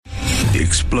The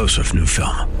explosive new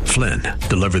film, Flynn,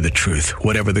 deliver the truth,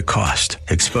 whatever the cost,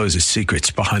 exposes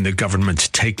secrets behind the government's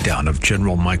takedown of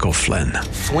General Michael Flynn.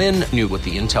 Flynn knew what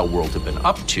the intel world had been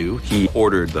up to. He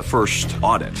ordered the first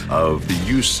audit of the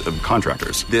use of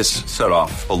contractors. This set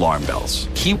off alarm bells.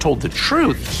 He told the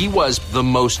truth. He was the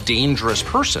most dangerous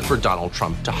person for Donald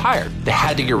Trump to hire. They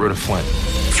had to get rid of Flynn.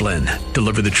 Flynn,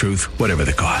 deliver the truth, whatever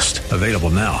the cost. Available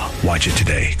now. Watch it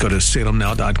today. Go to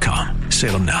salemnow.com.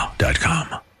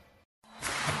 salemnow.com.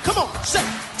 Come on, say,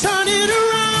 turn it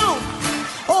around.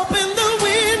 Open the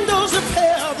windows of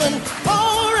heaven.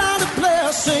 Pour out a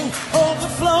blessing,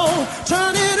 overflow.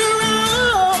 Turn it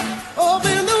around.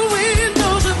 Open the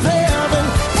windows of heaven.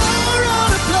 Pour out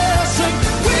a blessing.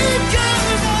 We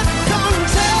cannot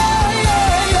contain.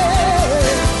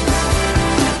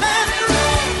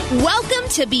 Welcome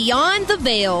to Beyond the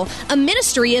Veil, a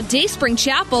ministry of Dayspring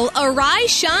Chapel. Arise,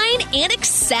 shine, and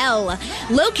excel.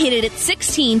 Located at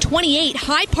 1628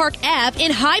 Hyde Park Ave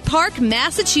in Hyde Park,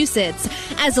 Massachusetts.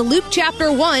 As Luke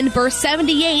chapter 1, verse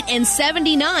 78 and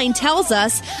 79 tells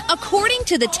us, according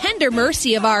to the tender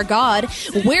mercy of our God,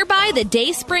 whereby the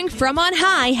dayspring from on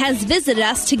high has visited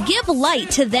us to give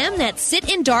light to them that sit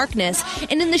in darkness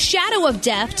and in the shadow of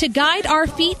death, to guide our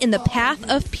feet in the path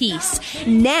of peace.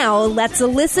 Now let's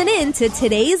listen in to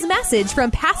today's message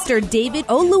from Pastor David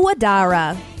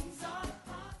Oluwadara.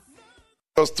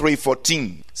 Verse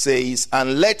 3:14 says,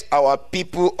 and let our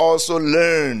people also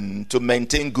learn to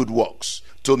maintain good works,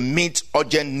 to meet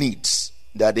urgent needs,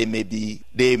 that they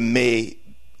may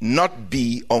not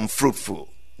be unfruitful.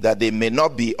 That they may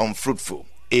not be unfruitful.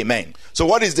 Amen. So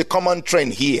what is the common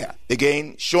trend here?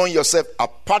 Again, showing yourself a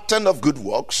pattern of good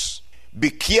works. Be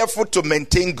careful to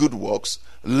maintain good works.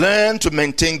 Learn to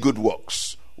maintain good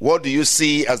works. What do you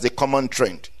see as the common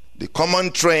trend? The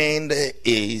common trend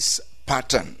is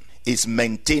pattern. Is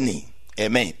maintaining.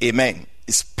 Amen. Amen.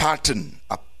 It's pattern.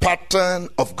 A pattern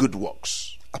of good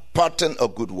works. A pattern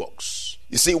of good works.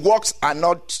 You see, works are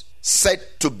not said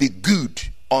to be good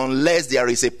unless there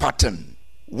is a pattern.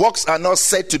 Works are not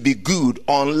said to be good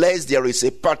unless there is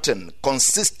a pattern,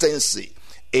 consistency,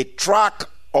 a track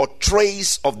or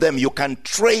trace of them. You can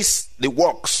trace the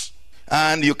works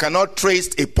and you cannot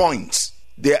trace a point.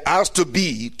 There has to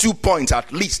be 2 points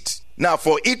at least. Now,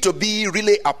 for it to be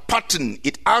really a pattern,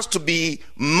 it has to be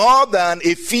more than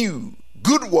a few.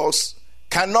 Good works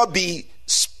cannot be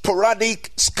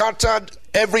sporadic, scattered,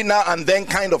 every now and then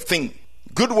kind of thing.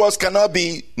 Good works cannot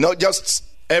be not just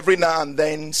every now and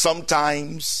then,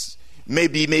 sometimes,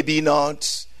 maybe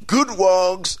not. Good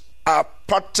works are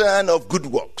pattern of good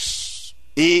works.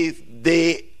 If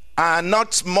they are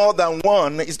not more than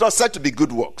one, it's not said to be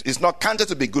good works. It's not counted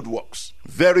to be good works.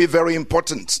 Very, very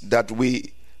important that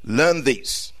we learn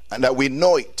this and that we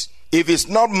know it. If it's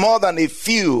not more than a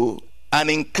few and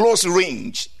in close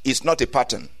range, it's not a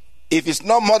pattern. If it's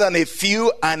not more than a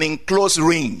few and in close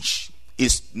range,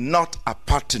 it's not a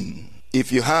pattern.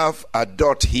 If you have a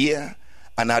dot here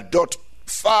and a dot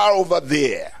far over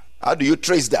there, how do you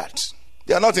trace that?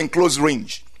 They are not in close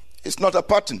range. It's not a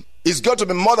pattern. It's got to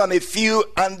be more than a few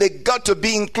and they got to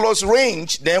be in close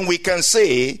range. Then we can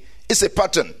say it's a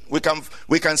pattern. We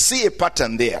can see a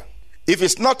pattern there. If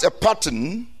it's not a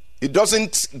pattern, it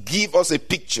doesn't give us a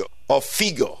picture or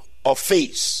figure or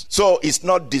face. So it's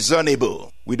not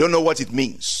discernible. We don't know what it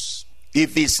means.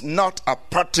 If it's not a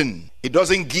pattern, it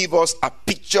doesn't give us a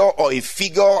picture or a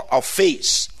figure or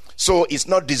face. So it's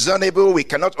not discernible. We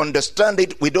cannot understand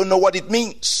it. We don't know what it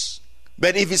means.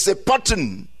 But if it's a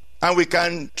pattern and we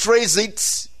can trace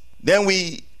it, then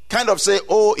we kind of say,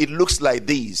 oh, it looks like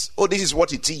this. Oh, this is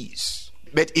what it is.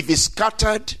 But if it's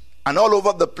scattered and all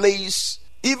over the place,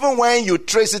 even when you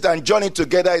trace it and join it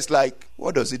together, it's like,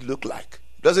 what does it look like?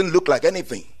 It doesn't look like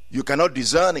anything. You cannot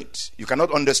discern it. You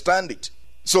cannot understand it.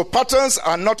 So patterns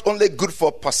are not only good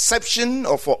for perception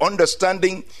or for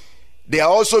understanding, they are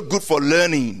also good for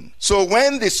learning. So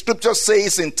when the scripture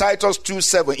says in Titus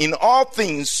 2:7, in all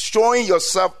things showing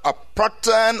yourself a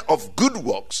pattern of good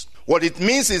works, what it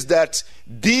means is that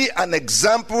be an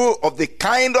example of the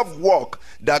kind of work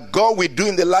that God will do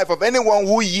in the life of anyone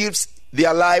who yields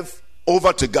their life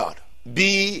over to God.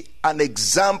 Be an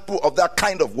example of that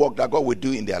kind of work that God will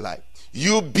do in their life.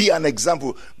 You be an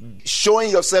example, showing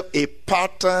yourself a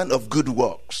pattern of good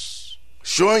works.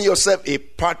 Showing yourself a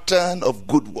pattern of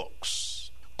good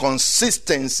works.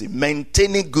 Consistency,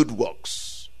 maintaining good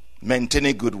works.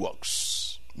 Maintaining good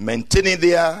works. Maintaining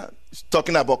there is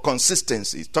talking about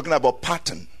consistency. It's talking about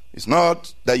pattern. It's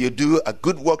not that you do a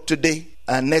good work today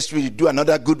and next week you do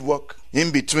another good work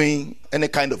in between any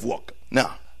kind of work.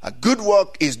 Now, a good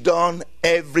work is done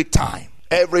every time,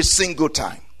 every single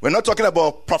time. We're not talking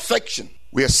about perfection.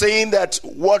 We are saying that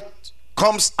what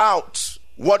comes out,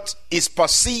 what is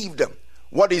perceived,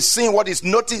 what is seen, what is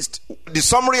noticed. The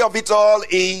summary of it all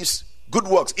is good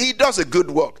works. He does a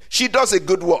good work. She does a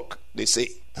good work, they say.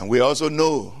 And we also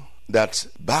know that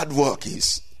bad work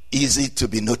is easy to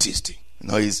be noticed.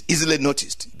 Is easily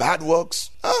noticed. Bad works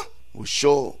will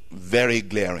show very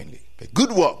glaringly. But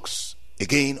good works,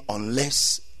 again,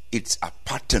 unless it's a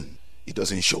pattern, it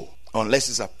doesn't show. Unless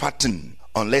it's a pattern,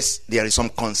 unless there is some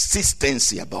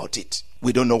consistency about it,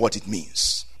 we don't know what it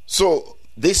means. So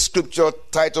this scripture,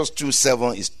 Titus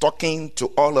 2:7, is talking to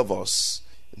all of us,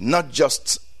 not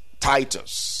just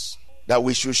Titus, that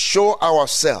we should show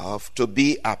ourselves to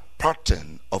be a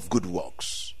pattern of good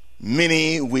works.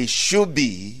 Meaning we should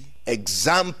be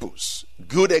examples,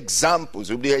 good examples,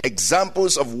 will be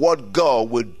examples of what God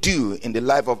will do in the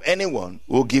life of anyone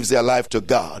who gives their life to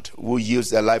God, who yields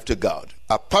their life to God.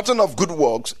 A pattern of good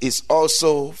works is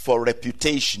also for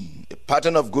reputation. A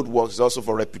pattern of good works is also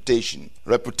for reputation.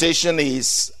 Reputation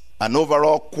is an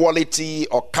overall quality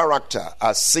or character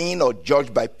as seen or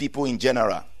judged by people in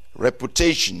general.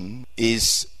 Reputation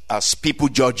is as people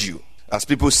judge you, as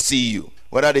people see you.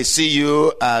 Whether they see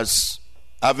you as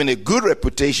having a good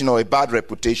reputation or a bad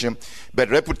reputation. But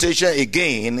reputation,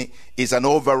 again, is an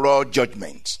overall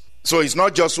judgment. So it's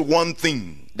not just one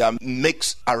thing that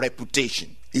makes a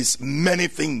reputation. It's many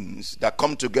things that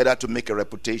come together to make a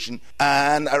reputation.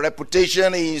 And a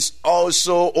reputation is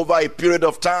also over a period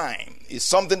of time. It's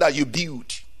something that you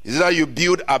build. It's either you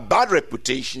build a bad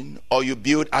reputation or you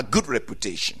build a good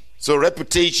reputation. So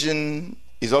reputation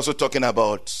is also talking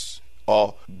about,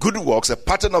 or good works, a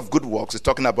pattern of good works is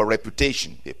talking about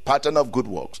reputation. A pattern of good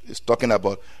works is talking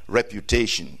about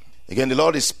reputation. Again, the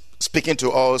Lord is speaking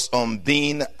to us on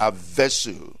being a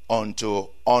vessel unto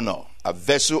honor. A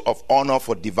vessel of honor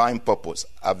for divine purpose.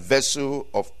 A vessel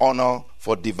of honor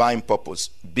for divine purpose.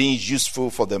 Being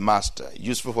useful for the master.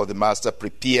 Useful for the master,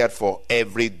 prepared for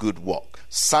every good work.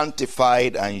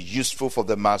 Sanctified and useful for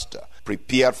the master.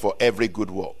 Prepared for every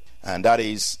good work. And that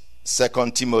is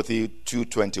 2 Timothy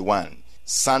 2:21.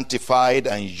 Sanctified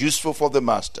and useful for the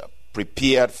master,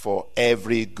 prepared for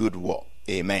every good work.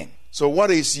 Amen. So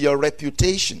what is your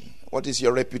reputation? What is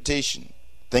your reputation?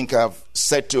 I think I've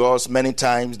said to us many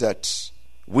times that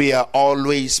we are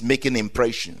always making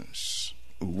impressions.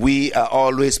 We are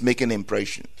always making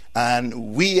impressions.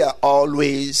 And we are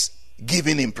always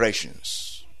giving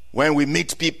impressions. When we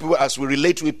meet people, as we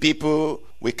relate with people,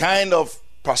 we kind of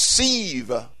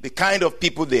perceive the kind of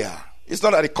people they are. It's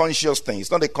not a conscious thing.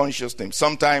 It's not a conscious thing.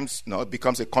 Sometimes, it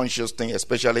becomes a conscious thing,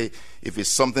 especially if it's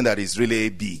something that is really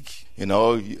big.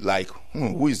 Like,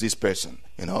 who is this person?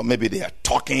 Maybe they are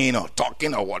talking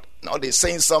or what. They're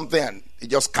saying something and it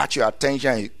just catch your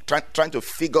attention and you're trying to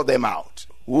figure them out.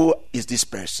 Who is this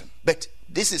person? But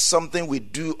this is something we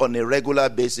do on a regular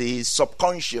basis,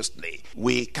 subconsciously.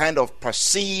 We kind of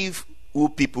perceive who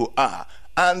people are,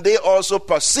 and they also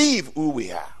perceive who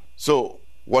we are. So,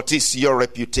 what is your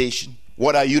reputation?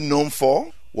 What are you known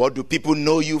for? What do people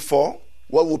know you for?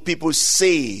 What will people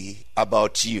say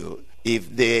about you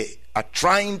if they are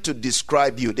trying to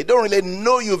describe you? They don't really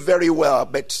know you very well,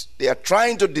 but they are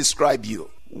trying to describe you.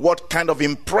 What kind of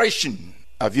impression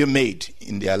have you made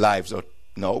in their lives? Or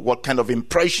what kind of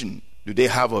impression do they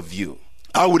have of you?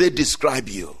 How would they describe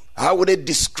you? How would they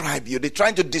describe you? They're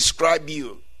trying to describe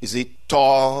you. Is it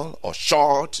tall or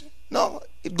short? No,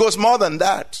 it goes more than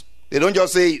that. They don't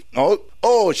just say,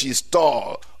 oh, she's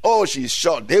tall, oh, she's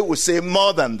short. They will say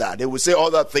more than that. They will say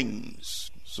other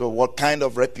things. So what kind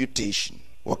of reputation?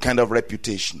 What kind of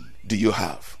reputation do you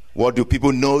have? What do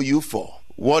people know you for?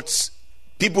 What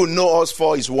people know us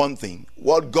for is one thing.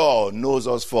 What God knows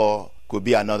us for could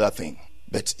be another thing.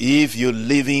 But if you're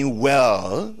living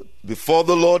well before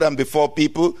the Lord and before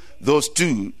people, those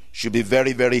two should be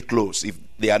very, very close if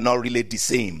they are not really the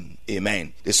same.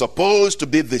 Amen. They're supposed to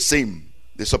be the same.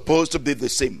 They're supposed to be the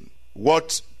same.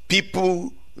 What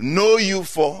people know you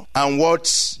for and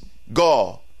what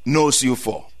God knows you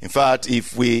for. In fact,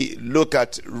 if we look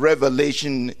at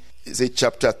Revelation,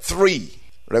 chapter 3,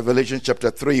 Revelation chapter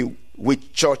 3,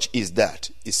 which church is that?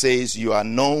 It says you are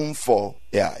known for,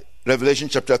 Revelation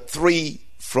chapter 3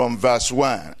 from verse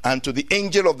 1. And to the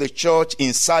angel of the church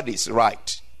in Sardis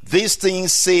write, these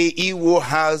things say he who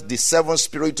has the seven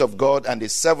spirits of God and the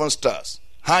seven stars.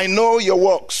 I know your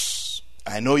works.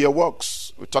 I know your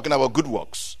works. We're talking about good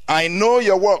works. I know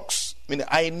your works.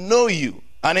 I know you.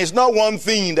 And it's not one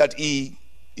thing that he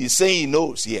is saying he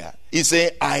knows here. He's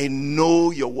saying, I know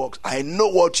your works. I know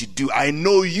what you do. I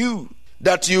know you.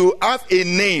 That you have a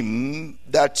name,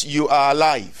 that you are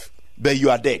alive, but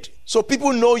you are dead. So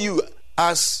people know you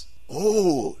as,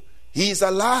 he's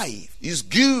alive. He's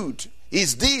good.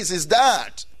 He's this, he's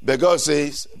that. But God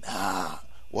says,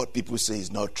 what people say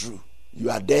is not true. You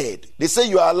are dead. They say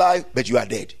you are alive, but you are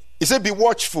dead. He said, be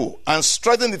watchful and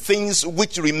strengthen the things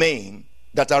which remain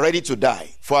that are ready to die.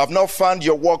 For I have not found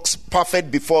your works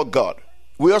perfect before God.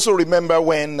 We also remember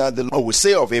when the Lord will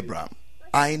say of Abraham,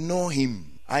 I know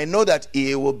him. I know that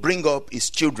he will bring up his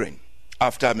children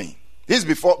after me. This is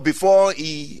before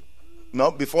he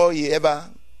ever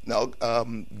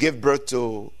gave birth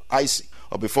to Isaac,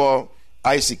 or before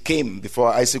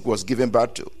Isaac was given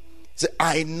birth to. He said,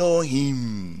 I know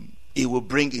him. He will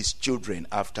bring his children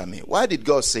after me. Why did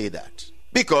God say that?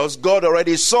 Because God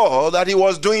already saw that he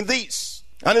was doing this.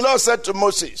 And the Lord said to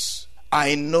Moses,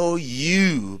 I know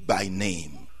you by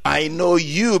name. I know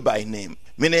you by name.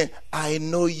 Meaning, I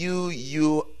know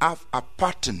you have a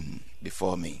pattern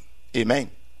before me. Amen.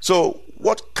 So,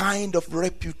 what kind of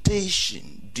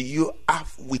reputation do you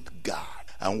have with God?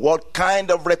 And what kind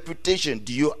of reputation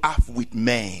do you have with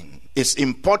men? It's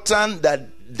important that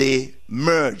they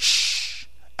merge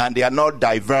and they are not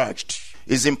diverged.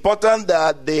 It's important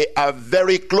that they are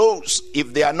very close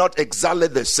if they are not exactly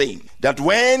the same. That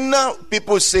when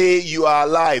people say you are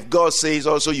alive, God says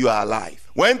also you are alive.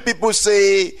 When people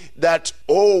say that,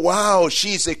 oh wow,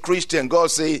 she is a Christian,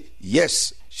 God says,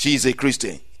 yes, she is a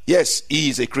Christian. Yes, he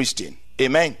is a Christian.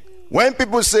 Amen. When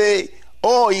people say,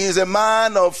 oh, he is a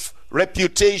man of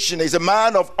reputation, he's a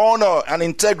man of honor and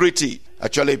integrity.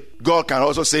 Actually, God can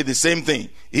also say the same thing.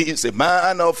 He is a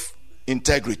man of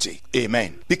integrity.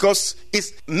 Amen. Because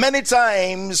it's many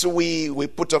times we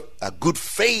put up a good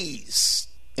face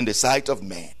in the sight of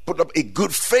men. Put up a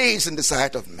good face in the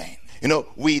sight of men. You know,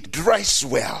 we dress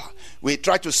well. We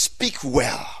try to speak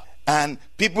well. And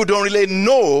people don't really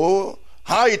know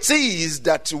how it is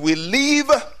that we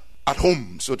live at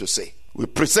home, so to say. We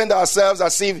present ourselves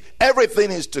as if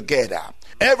everything is together.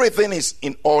 Everything is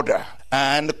in order.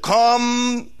 And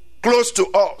come close to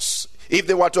us. If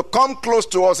they were to come close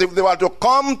to us, if they were to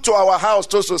come to our house,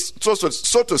 so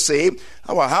to say,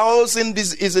 our house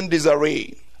is in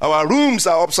disarray. Our rooms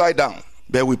are upside down.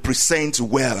 But we present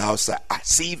well outside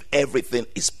as if everything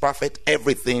is perfect.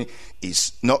 Everything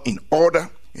is not in order.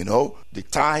 You know, the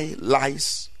tie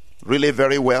lies really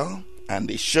very well. And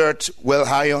the shirt well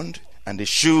ironed. And the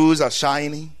shoes are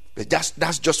shiny. But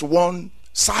that's just one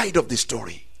side of the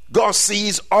story. God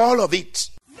sees all of it.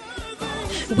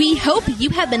 We hope you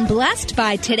have been blessed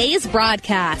by today's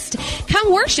broadcast.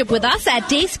 Come worship with us at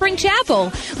Dayspring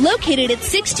Chapel, located at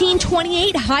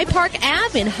 1628 High Park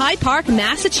Ave in High Park,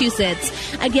 Massachusetts.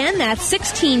 Again, that's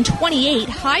 1628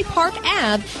 High Park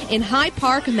Ave in High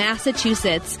Park,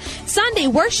 Massachusetts. Sunday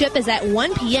worship is at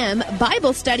 1 p.m.,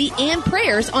 Bible study and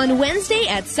prayers on Wednesday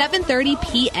at 7:30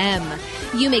 p.m.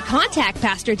 You may contact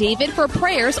Pastor David for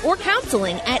prayers or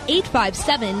counseling at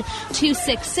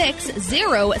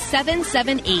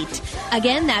 857-266-0778.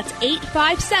 Again, that's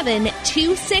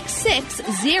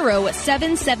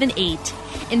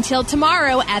 857-266-0778. Until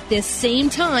tomorrow at this same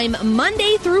time,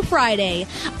 Monday through Friday,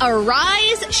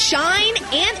 arise, shine,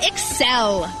 and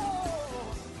excel.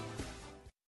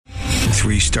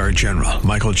 3-star General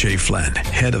Michael J. Flynn,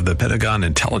 head of the Pentagon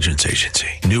Intelligence Agency,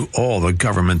 knew all the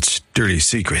government's dirty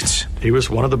secrets. He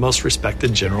was one of the most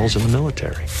respected generals in the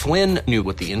military. Flynn knew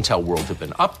what the intel world had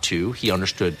been up to. He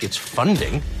understood its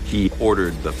funding. He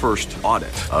ordered the first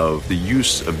audit of the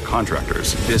use of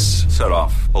contractors. This set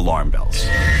off alarm bells.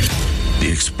 The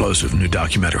explosive new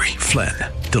documentary, Flynn,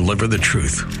 Deliver the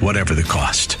Truth, Whatever the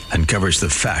Cost, uncovers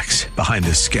the facts behind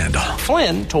this scandal.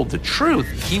 Flynn told the truth.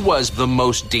 He was the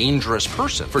most dangerous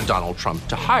person for Donald Trump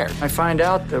to hire. I find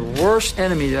out the worst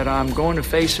enemy that I'm going to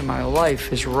face in my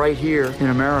life is right here in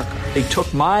America. They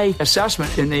took my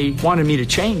assessment and they wanted me to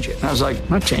change it. And I was like, I'm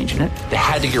not changing it. They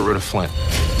had to get rid of Flynn.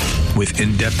 With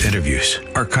in-depth interviews,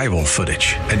 archival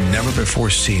footage, and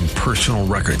never-before-seen personal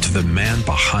records of the man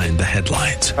behind the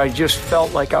headlines. I just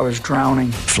felt like I was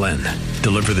drowning. Flynn,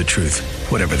 Deliver the Truth,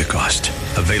 Whatever the Cost.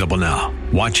 Available now.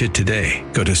 Watch it today.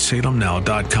 Go to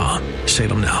salemnow.com.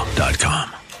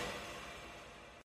 salemnow.com.